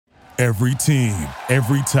Every team,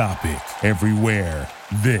 every topic, everywhere.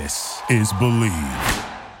 This is Believe.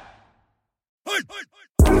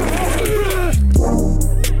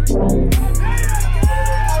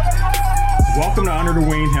 Welcome to Under the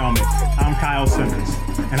Wing Helmet. I'm Kyle Simmons,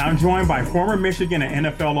 and I'm joined by former Michigan and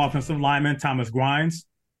NFL offensive lineman Thomas Guynes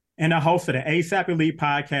and the host of the ASAP Elite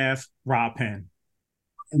podcast, Rob Penn.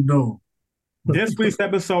 No. This week's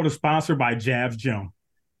episode is sponsored by Jabs Gym.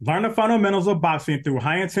 Learn the fundamentals of boxing through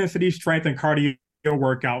high-intensity strength and cardio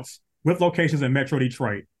workouts with locations in Metro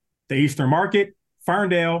Detroit, the Eastern Market,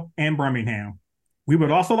 Ferndale, and Birmingham. We would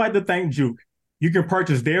also like to thank Juke. You can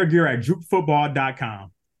purchase their gear at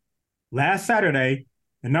jukefootball.com. Last Saturday,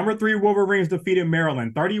 the number 3 Wolverines defeated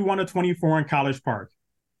Maryland 31-24 in College Park.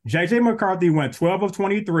 J.J. McCarthy went 12 of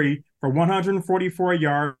 23 for 144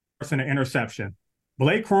 yards and an interception.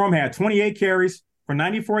 Blake Corum had 28 carries for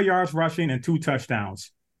 94 yards rushing and 2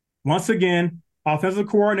 touchdowns. Once again, offensive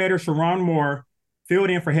coordinator Sharon Moore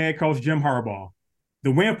filled in for head coach Jim Harbaugh.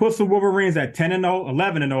 The win puts the Wolverines at 10-0,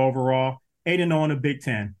 11-0 overall, 8-0 in the Big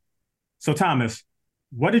Ten. So, Thomas,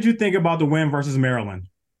 what did you think about the win versus Maryland?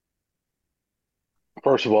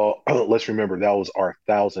 First of all, let's remember that was our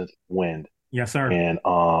 1,000th win. Yes, sir. And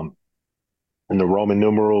in the Roman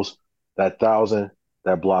numerals, that 1,000,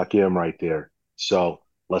 that block M right there. So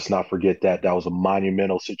let's not forget that. That was a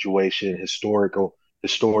monumental situation, historic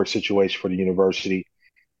situation for the university.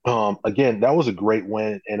 Again, that was a great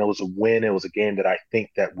win, and it was a win. It was a game that I think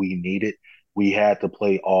that we needed. We had to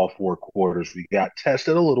play all 4 quarters. We got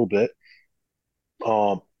tested a little bit.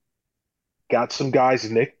 Got some guys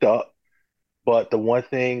nicked up. But the one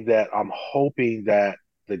thing that I'm hoping that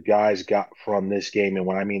the guys got from this game, and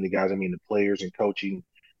when I mean the guys, I mean the players and coaching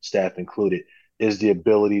staff included, is the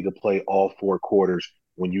ability to play all 4 quarters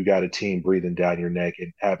when you got a team breathing down your neck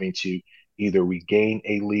and having to either regain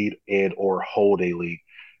a lead and or hold a lead.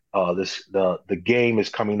 The game is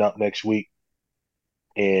coming up next week,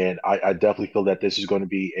 and I definitely feel that this is going to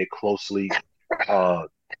be a closely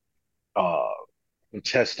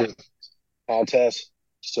contested contest.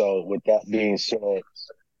 So with that being said,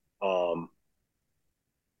 the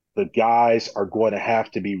guys are going to have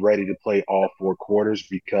to be ready to play all 4 quarters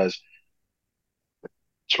because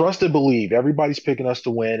trust and believe, everybody's picking us to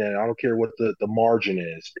win, and I don't care what the margin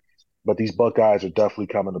is, but these Buckeyes are definitely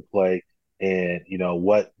coming to play. And, you know,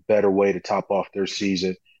 what better way to top off their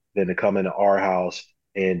season than to come into our house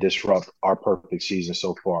and disrupt our perfect season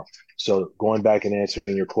so far. So going back and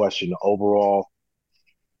answering your question, the overall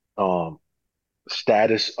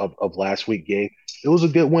status of last week's game, it was a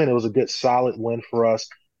good win. It was a good, solid win for us.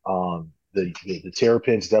 The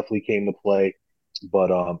Terrapins definitely came to play, but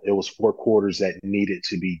it was 4 quarters that needed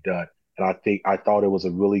to be done. And I thought it was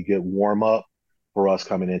a really good warm-up for us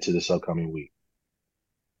coming into this upcoming week.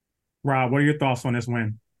 Rob, what are your thoughts on this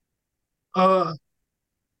win? It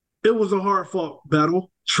was a hard-fought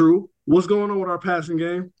battle, true. What's going on with our passing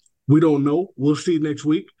game? We don't know. We'll see next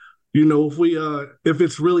week. You know, if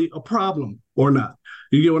it's really a problem or not.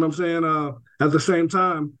 You get what I'm saying? At the same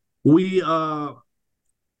time, it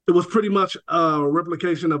was pretty much a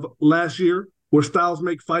replication of last year where styles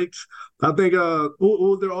make fights. I think who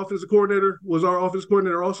was their offensive coordinator? Was our offensive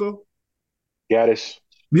coordinator also? Guynes.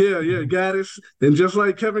 Yeah, Guynes. And just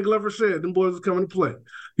like Kevin Glover said, them boys are coming to play.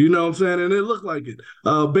 You know what I'm saying? And it looked like it.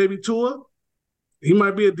 Baby Tua, he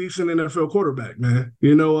might be a decent NFL quarterback, man.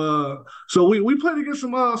 You know, so we played against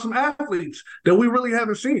some athletes that we really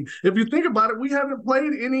haven't seen. If you think about it, we haven't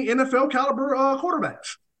played any NFL caliber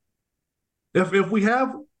quarterbacks. If we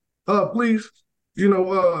have, please,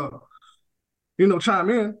 chime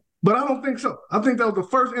in. But I don't think so. I think that was the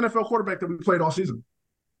first NFL quarterback that we played all season.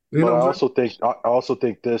 But I also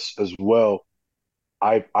think this as well.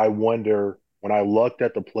 I wonder, when I looked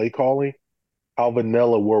at the play calling, how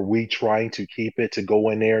vanilla were we trying to keep it to go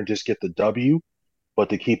in there and just get the W, but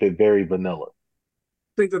to keep it very vanilla? I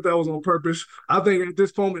think that was on purpose. I think at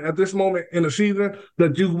this moment in the season,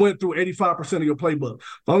 that you went through 85% of your playbook.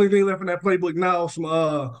 The only thing left in that playbook now is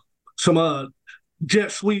some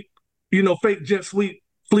jet sweep, fake jet sweep,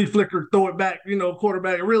 flea flicker, throw it back,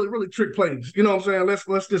 quarterback, really, really trick plays. You know what I'm saying?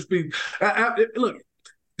 Let's just be look,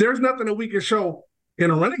 there's nothing that we can show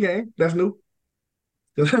in a running game that's new.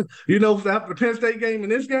 After the Penn State game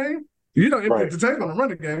and this game, you don't impact the tank on the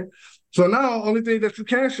running game. So now, only thing that you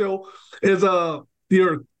can show is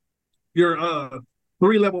your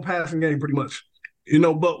 3-level passing game, pretty much.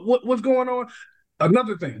 But what's going on?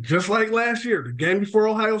 Another thing, just like last year, the game before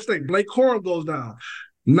Ohio State, Blake Corum goes down.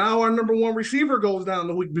 Now our number 1 receiver goes down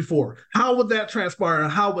the week before. How would that transpire,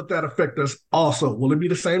 and how would that affect us also? Will it be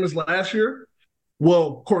the same as last year?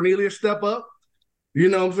 Will Cornelius step up? You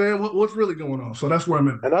know what I'm saying? What's really going on? So that's where I'm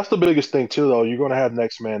at. And that's the biggest thing too, though. You're going to have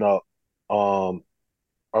next man up. Um,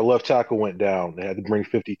 our left tackle went down. They had to bring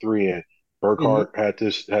 53 in. Mm-hmm.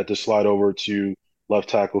 Burkhart had to slide over to left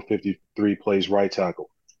tackle. 53 plays right tackle.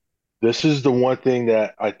 This is the one thing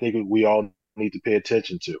that I think we all need to pay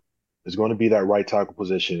attention to. Is going to be that right tackle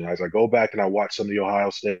position. As I go back and I watch some of the Ohio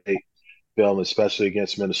State film, especially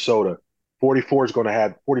against Minnesota, 44 is going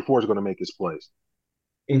to make his plays.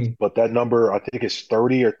 Mm-hmm. But that number, I think it's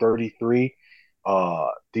 30 or 33.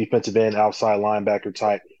 Defensive end, outside linebacker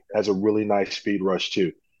type has a really nice speed rush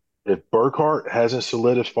too. If Burkhart hasn't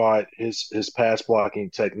solidified his pass blocking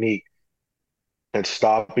technique and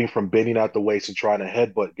stopping from bending out the waist and trying to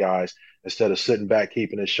headbutt guys instead of sitting back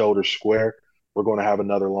keeping his shoulders square, we're going to have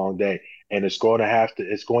another long day. And it's going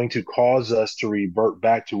to cause us to revert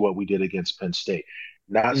back to what we did against Penn State.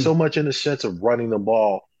 Not so much in the sense of running the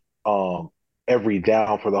ball every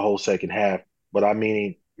down for the whole second half, but I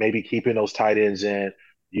mean maybe keeping those tight ends in,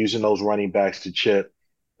 using those running backs to chip.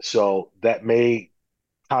 So that may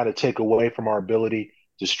kind of take away from our ability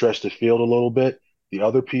to stretch the field a little bit. The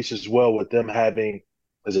other piece as well with them having,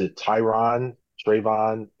 is it Trayvon,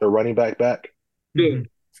 the running back? Yeah.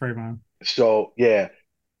 Trayvon. So, yeah,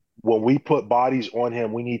 when we put bodies on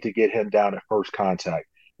him, we need to get him down at first contact.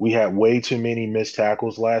 We had way too many missed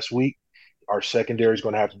tackles last week. Our secondary is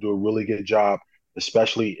going to have to do a really good job,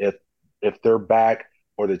 especially if they're back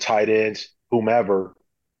or the tight ends, whomever,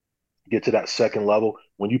 get to that second level.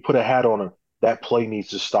 When you put a hat on them, that play needs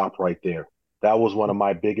to stop right there. That was one of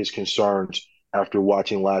my biggest concerns after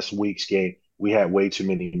watching last week's game. We had way too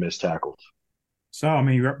many missed tackles. So, I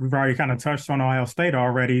mean, we've already kind of touched on Ohio State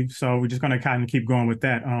already, so we're just going to kind of keep going with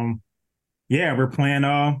that. Yeah, we're playing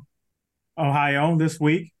Ohio this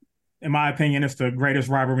week. In my opinion, it's the greatest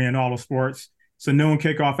rivalry in all of sports. It's a noon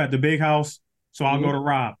kickoff at the Big House, so I'll go to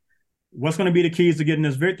Rob. What's going to be the keys to getting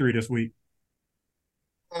this victory this week?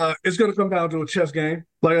 It's going to come down to a chess game.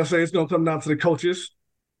 Like I say, it's going to come down to the coaches.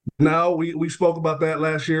 Now, we spoke about that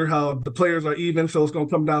last year, how the players are even, so it's going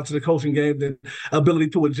to come down to the coaching game, the ability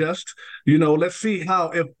to adjust. You know, let's see how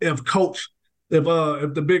if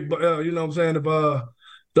the big, you know what I'm saying, if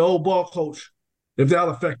the old ball coach, if that'll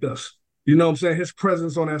affect us. You know what I'm saying, his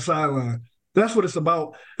presence on that sideline. That's what it's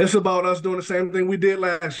about. It's about us doing the same thing we did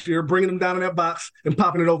last year, bringing them down in that box and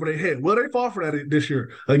popping it over their head. Will they fall for that this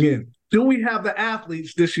year again? Do we have the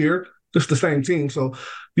athletes this year? Just the same team. So,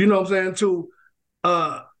 you know what I'm saying, to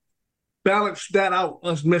balance that out,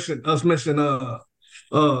 us missing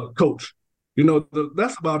coach. You know,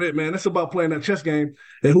 that's about it, man. It's about playing that chess game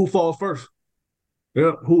and who falls first.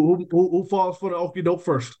 Yeah, who falls for the okie doke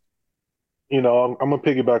first. You know, I'm gonna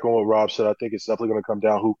piggyback on what Rob said. I think it's definitely gonna come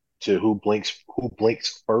down who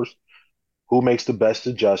blinks first, who makes the best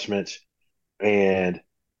adjustments, and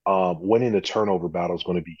winning the turnover battle is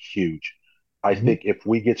going to be huge. I think if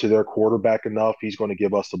we get to their quarterback enough, he's going to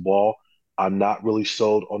give us the ball. I'm not really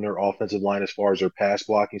sold on their offensive line as far as their pass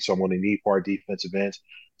blocking, so I'm going to need for our defensive ends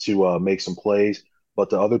to make some plays. But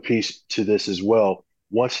the other piece to this as well,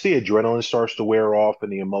 once the adrenaline starts to wear off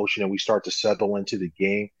and the emotion and we start to settle into the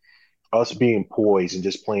game, us being poised and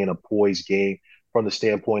just playing a poised game from the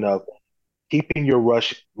standpoint of keeping your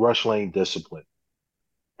rush lane discipline,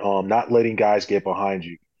 not letting guys get behind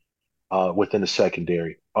you within the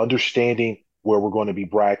secondary, understanding where we're going to be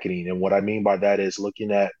bracketing. And what I mean by that is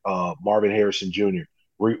looking at Marvin Harrison Jr.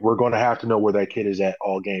 We're going to have to know where that kid is at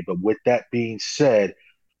all game. But with that being said,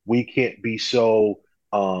 we can't be so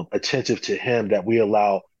attentive to him that we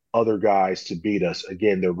allow other guys to beat us.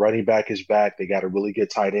 Again, their running back is back. They got a really good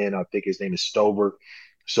tight end. I think his name is Stover.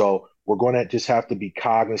 So we're going to just have to be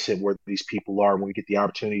cognizant where these people are. When we get the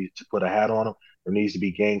opportunity to put a hat on them, there needs to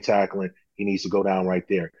be gang tackling. He needs to go down right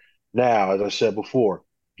there. Now, as I said before,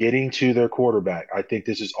 getting to their quarterback, I think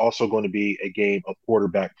this is also going to be a game of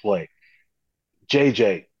quarterback play.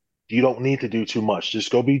 JJ, you don't need to do too much.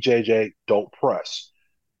 Just go be JJ. Don't press.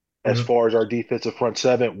 As far as our defensive front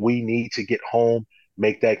seven, we need to get home,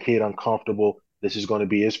 make that kid uncomfortable. This is going to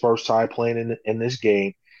be his first time playing in this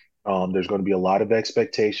game. There's going to be a lot of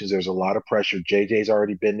expectations. There's a lot of pressure. JJ's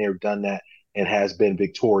already been there, done that, and has been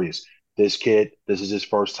victorious. This kid, this is his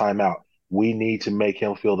first time out. We need to make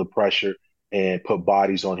him feel the pressure and put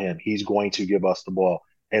bodies on him. He's going to give us the ball.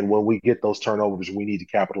 And when we get those turnovers, we need to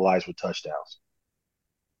capitalize with touchdowns.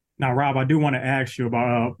 Now, Rob, I do want to ask you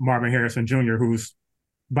about Marvin Harrison Jr., who's,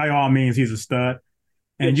 by all means, he's a stud.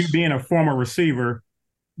 And you being a former receiver,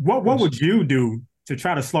 what would you do to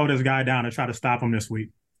try to slow this guy down and try to stop him this week?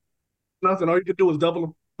 Nothing. All you can do is double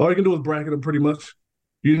him. All you can do is bracket him pretty much.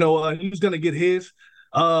 You know, he's going to get his.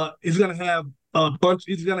 He's going to have a bunch.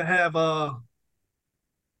 He's going to have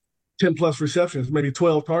 10 plus receptions, maybe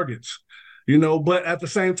 12 targets. But at the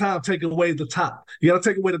same time, take away the top. You got to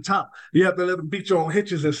take away the top. You have to let them beat you on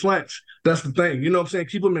hitches and slants. That's the thing. You know what I'm saying?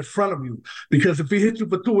 Keep them in front of you. Because if he hits you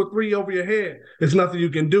for 2 or 3 over your head, there's nothing you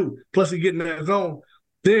can do. Plus, he get in that zone.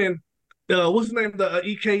 Then, what's his name? The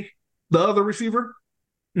EK, the other receiver?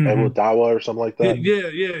 Edward Dawa or something like that?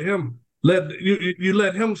 Yeah, him. You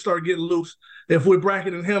let him start getting loose. If we're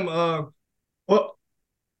bracketing him, our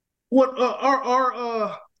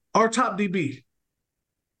top DB,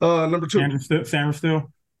 number 2. Sanders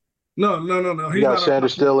still? No. We got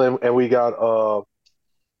Sanders still, and we got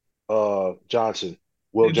Johnson.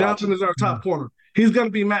 Will Johnson is our top corner. He's going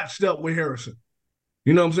to be matched up with Harrison.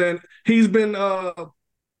 You know what I'm saying? He's been,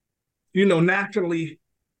 nationally,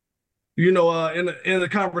 in the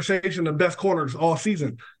conversation, the best corners all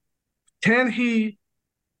season. Can he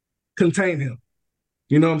contain him?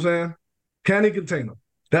 You know what I'm saying? Can he contain him?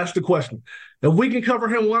 That's the question. If we can cover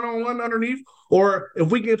him one-on-one underneath, or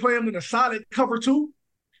if we can play him in a solid cover 2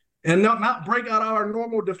 and not break out our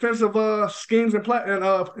normal defensive schemes and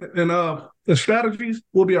strategies,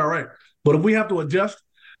 we'll be all right. But if we have to adjust,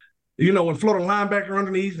 and float a linebacker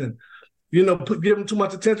underneath and, give him too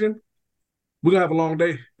much attention, we're going to have a long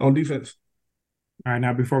day on defense. All right,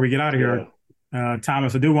 now before we get out of here,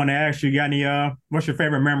 Thomas, I do want to ask you, what's your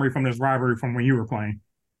favorite memory from this rivalry from when you were playing?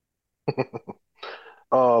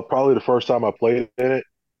 Probably the first time I played in it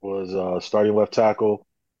was starting left tackle.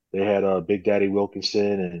 They had Big Daddy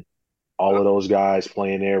Wilkinson and all of those guys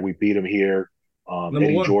playing there. We beat them here.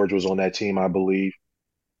 Eddie George was on that team, I believe.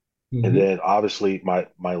 Mm-hmm. And then obviously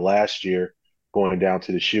my last year going down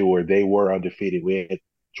to the shoe where they were undefeated. We had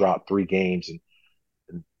dropped 3 games, and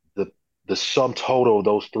the sum total of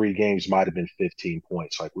those 3 games might have been 15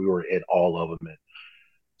 points. Like we were in all of them. And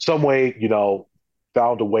some way,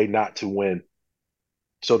 found a way not to win.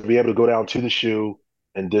 So to be able to go down to the shoe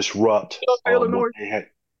and disrupt Illinois.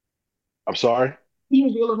 I'm sorry? Who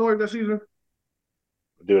was Illinois that season?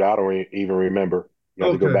 Dude, I don't even remember. You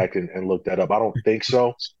have to go back and look that up. I don't think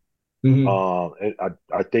so. Mm-hmm.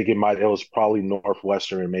 I think it was probably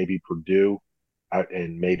Northwestern and maybe Purdue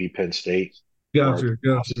and maybe Penn State. Gotcha.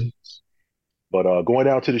 But going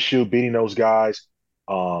down to the shoe, beating those guys,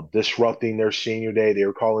 disrupting their senior day. They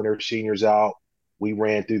were calling their seniors out. We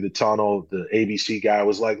ran through the tunnel. The ABC guy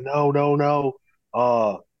was like, no.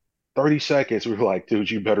 30 seconds. We were like,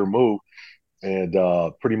 dude, you better move. And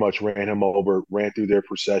pretty much ran him over, ran through their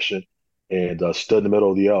procession, and stood in the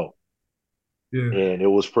middle of the O. Yeah. And it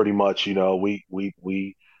was pretty much,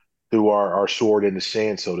 we threw our sword in the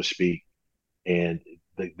sand, so to speak. And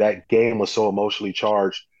that game was so emotionally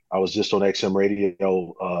charged. I was just on XM Radio,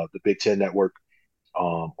 the Big Ten Network,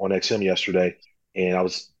 on XM yesterday, and I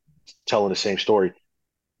was telling the same story.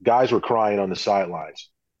 Guys were crying on the sidelines.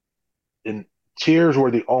 And tears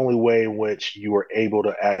were the only way in which you were able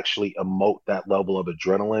to actually emote that level of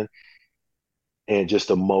adrenaline and just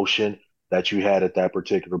emotion that you had at that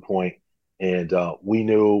particular point. And we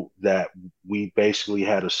knew that we basically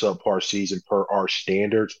had a subpar season per our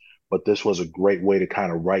standards, but this was a great way to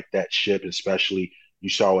kind of right that ship, especially you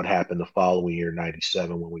saw what happened the following year,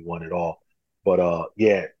 97, when we won it all. But,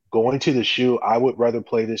 going to the shoe, I would rather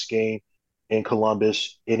play this game in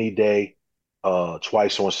Columbus any day,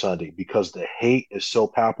 twice on Sunday, because the hate is so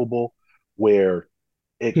palpable where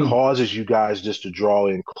it causes you guys just to draw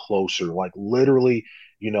in closer. Like literally,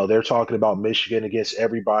 they're talking about Michigan against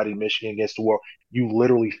everybody, Michigan against the world. You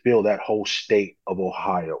literally feel that whole state of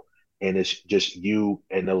Ohio. And it's just you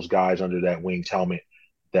and those guys under that winged helmet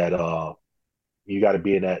that you got to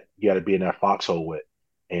be in that foxhole with,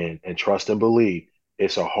 and trust and believe.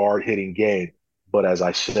 It's a hard hitting game, but as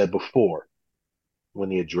I said before, when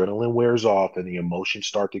the adrenaline wears off and the emotions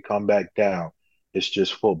start to come back down, it's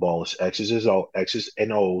just football. It's X's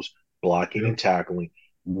and O's, blocking and tackling.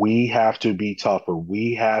 We have to be tougher.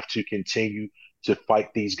 We have to continue to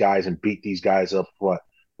fight these guys and beat these guys up front.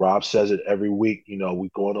 Rob says it every week. We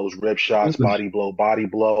go on those rib shots, body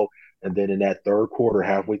blow. And then in that third quarter,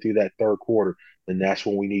 halfway through that third quarter, then that's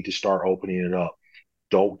when we need to start opening it up.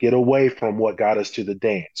 Don't get away from what got us to the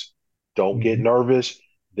dance. Don't get nervous.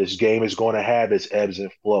 This game is going to have its ebbs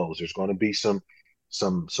and flows. There's going to be some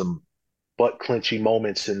butt clenching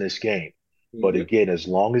moments in this game. But again, as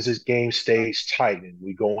long as this game stays tight and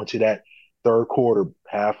we go into that third quarter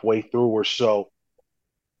halfway through or so,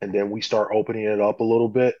 and then we start opening it up a little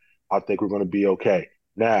bit, I think we're going to be okay.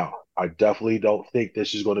 Now, I definitely don't think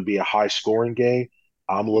this is going to be a high-scoring game.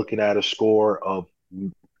 I'm looking at a score of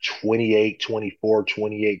 28-24,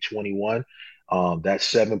 28-21. That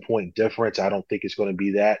 7-point difference, I don't think it's going to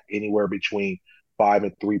be that. Anywhere between 5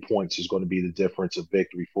 and 3 points is going to be the difference of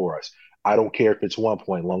victory for us. I don't care if it's 1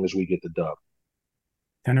 point, as long as we get the dub.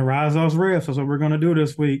 Tenderize those ribs. That's what we're going to do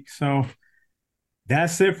this week. So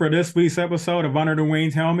that's it for this week's episode of Under the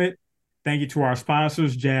Wings Helmet. Thank you to our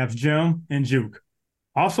sponsors, Jabs Gym and Juke.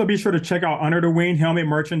 Also, be sure to check out Under the Wing Helmet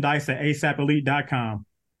merchandise at ASAPelite.com.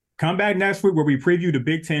 Come back next week where we preview the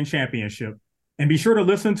Big Ten Championship. And be sure to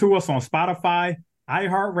listen to us on Spotify,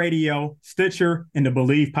 iHeartRadio, Stitcher, and the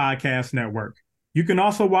Believe Podcast Network. You can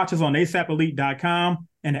also watch us on ASAPelite.com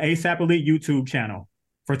and the ASAP Elite YouTube channel.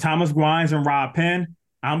 For Thomas Guynes and Rob Penn,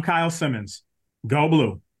 I'm Kyle Simmons. Go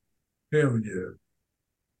Blue. Hell yeah.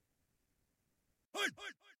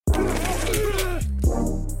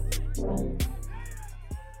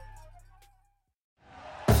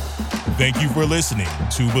 Thank you for listening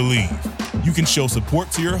to Believe. You can show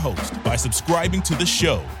support to your host by subscribing to the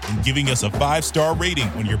show and giving us a 5-star rating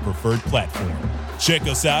on your preferred platform. Check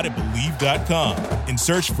us out at Believe.com and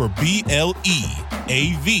search for BLEAV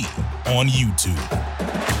on YouTube.